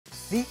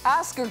The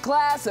Oscar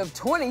class of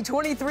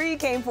 2023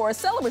 came for a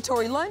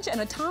celebratory lunch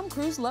and a Tom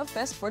Cruise love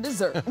fest for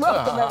dessert.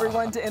 Welcome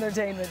everyone to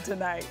entertainment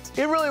tonight.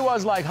 It really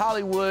was like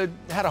Hollywood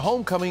had a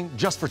homecoming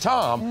just for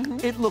Tom.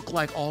 It looked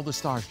like all the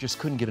stars just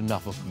couldn't get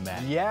enough of him,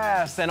 Matt.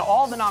 Yes, and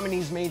all the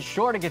nominees made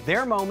sure to get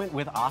their moment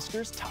with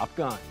Oscar's Top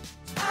Gun.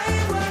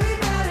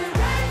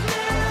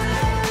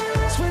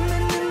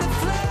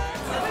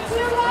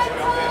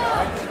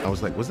 I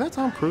was like, was that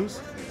Tom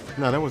Cruise?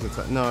 No, that wasn't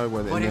Tom. No, it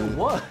wasn't. But it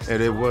was.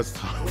 And it was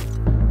Tom.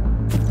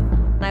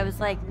 I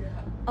was like,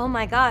 oh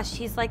my gosh,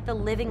 he's like the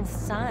living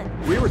sun.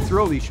 We were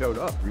thrilled he showed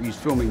up. He's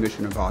filming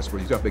Mission Impossible.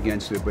 He's up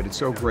against it, but it's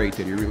so great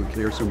that he really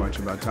cares so much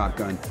about Top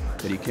Gun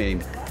that he came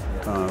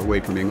away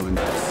from England.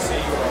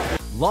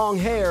 Long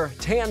hair,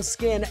 tan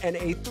skin, and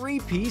a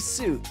three-piece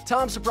suit.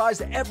 Tom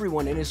surprised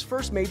everyone in his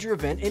first major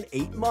event in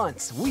 8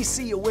 months. We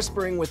see you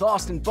whispering with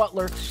Austin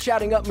Butler,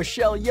 chatting up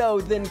Michelle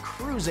Yeoh, then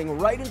cruising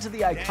right into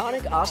the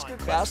iconic Oscar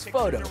class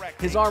photo.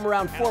 His arm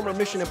around former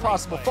Mission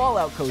Impossible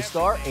Fallout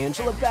co-star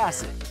Angela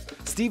Bassett.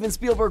 Steven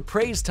Spielberg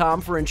praised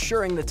Tom for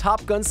ensuring the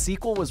Top Gun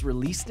sequel was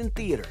released in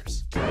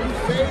theaters.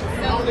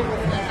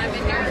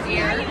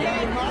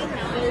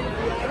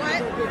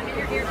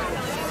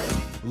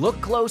 Look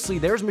closely,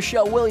 there's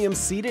Michelle Williams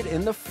seated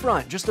in the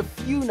front, just a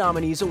few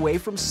nominees away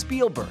from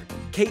Spielberg.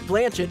 Kate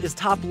Blanchett is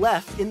top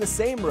left in the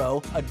same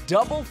row, a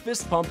double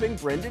fist-pumping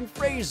Brendan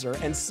Fraser,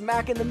 and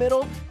smack in the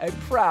middle, a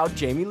proud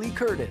Jamie Lee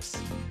Curtis.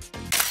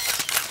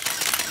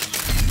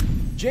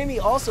 Jamie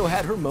also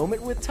had her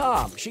moment with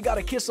Tom. She got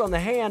a kiss on the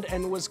hand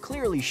and was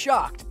clearly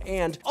shocked,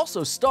 and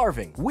also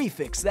starving. We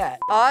fixed that.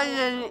 I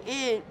didn't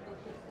eat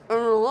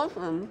and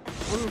listen.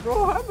 I'm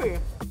so happy.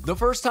 The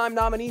first-time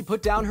nominee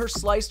put down her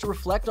slice to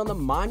reflect on the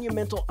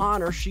monumental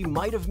honor she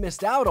might have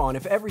missed out on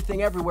if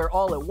Everything Everywhere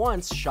All at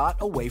Once shot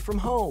away from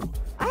home.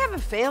 I have a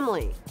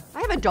family.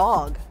 I have a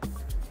dog.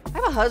 I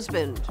have a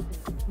husband.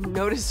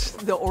 Notice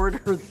the order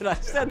that I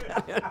said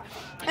that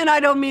in. And I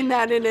don't mean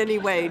that in any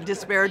way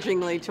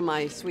disparagingly to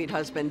my sweet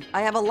husband.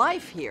 I have a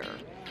life here,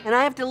 and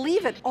I have to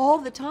leave it all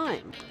the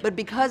time. But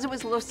because it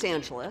was Los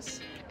Angeles,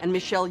 and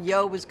Michelle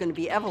Yeoh was going to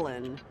be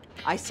Evelyn,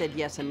 I said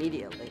yes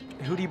immediately.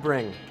 Who do you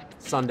bring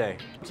Sunday?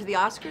 To the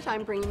Oscars,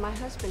 I'm bringing my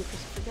husband,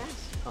 Christopher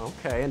Guest.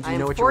 Okay, and do you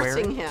know what you're wearing?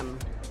 I'm forcing him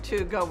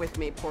to go with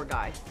me, poor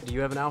guy. Do you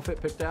have an outfit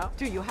picked out?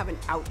 Do you have an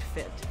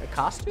outfit? A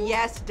costume?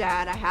 Yes,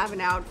 Dad, I have an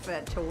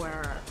outfit to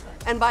wear.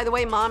 And by the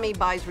way, Mommy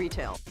buys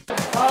retail.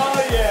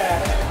 Oh,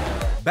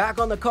 yeah. Back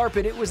on the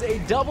carpet, it was a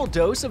double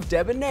dose of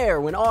debonair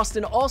when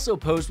Austin also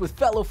posed with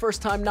fellow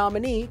first-time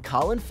nominee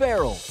Colin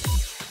Farrell.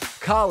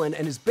 Colin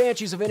and his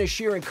Banshees of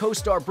Inisherin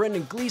co-star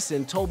Brendan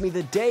Gleeson told me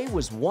the day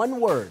was one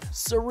word: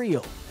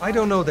 surreal. I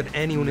don't know that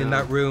anyone in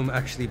that room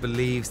actually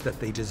believes that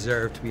they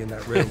deserve to be in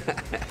that room.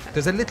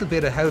 There's a little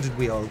bit of how did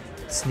we all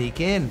sneak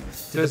in?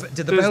 Did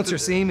the bouncer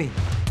see me?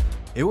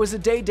 It was a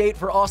day date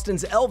for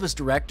Austin's Elvis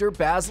director,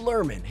 Baz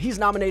Luhrmann. He's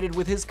nominated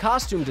with his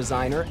costume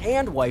designer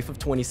and wife of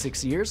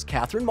 26 years,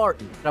 Catherine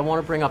Martin. I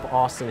want to bring up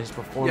Austin, his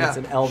performance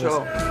in Elvis.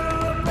 Sure.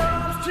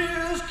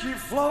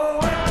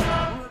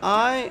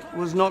 I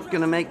was not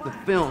going to make the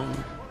film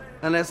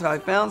unless I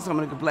found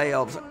someone who could play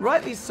Elvis.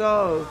 Rightly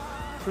so,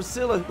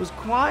 Priscilla was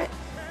quite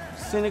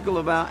cynical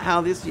about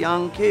how this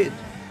young kid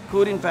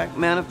could in fact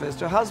manifest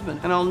her husband.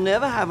 And I'll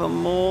never have a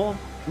more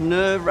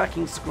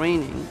nerve-wracking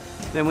screening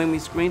than when we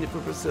screened it for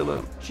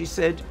Priscilla. She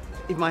said,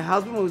 if my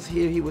husband was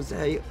here, he would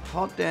say,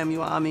 hot damn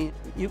you, I mean,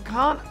 you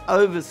can't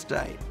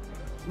overstate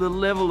the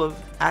level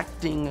of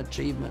acting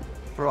achievement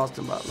for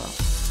Austin Butler.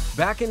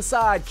 Back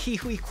inside, Ke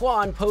Huy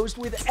Quan posed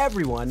with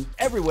everyone,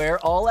 everywhere,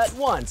 all at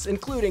once,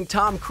 including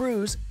Tom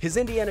Cruise, his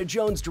Indiana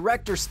Jones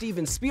director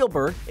Steven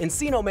Spielberg,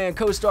 Encino Man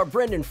co-star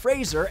Brendan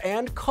Fraser,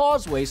 and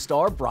Causeway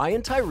star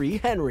Brian Tyree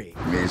Henry.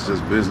 I mean, it's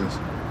just business.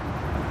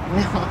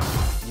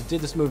 You did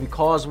this movie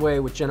Causeway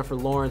with Jennifer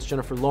Lawrence.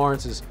 Jennifer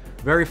Lawrence is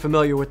very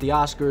familiar with the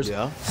Oscars.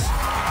 Yeah.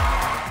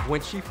 When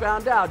she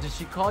found out, did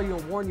she call you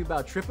and warn you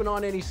about tripping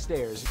on any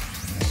stairs?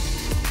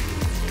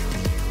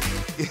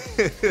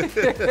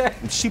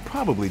 She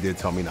probably did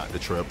tell me not to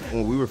trip.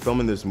 When we were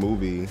filming this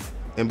movie,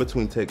 in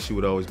between takes, she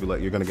would always be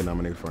like, you're gonna get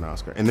nominated for an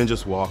Oscar, and then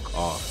just walk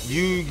off.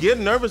 You get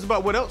nervous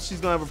about what else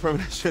she's gonna have a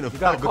premonition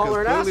about, call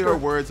her an because clearly Oscar. her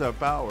words have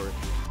power.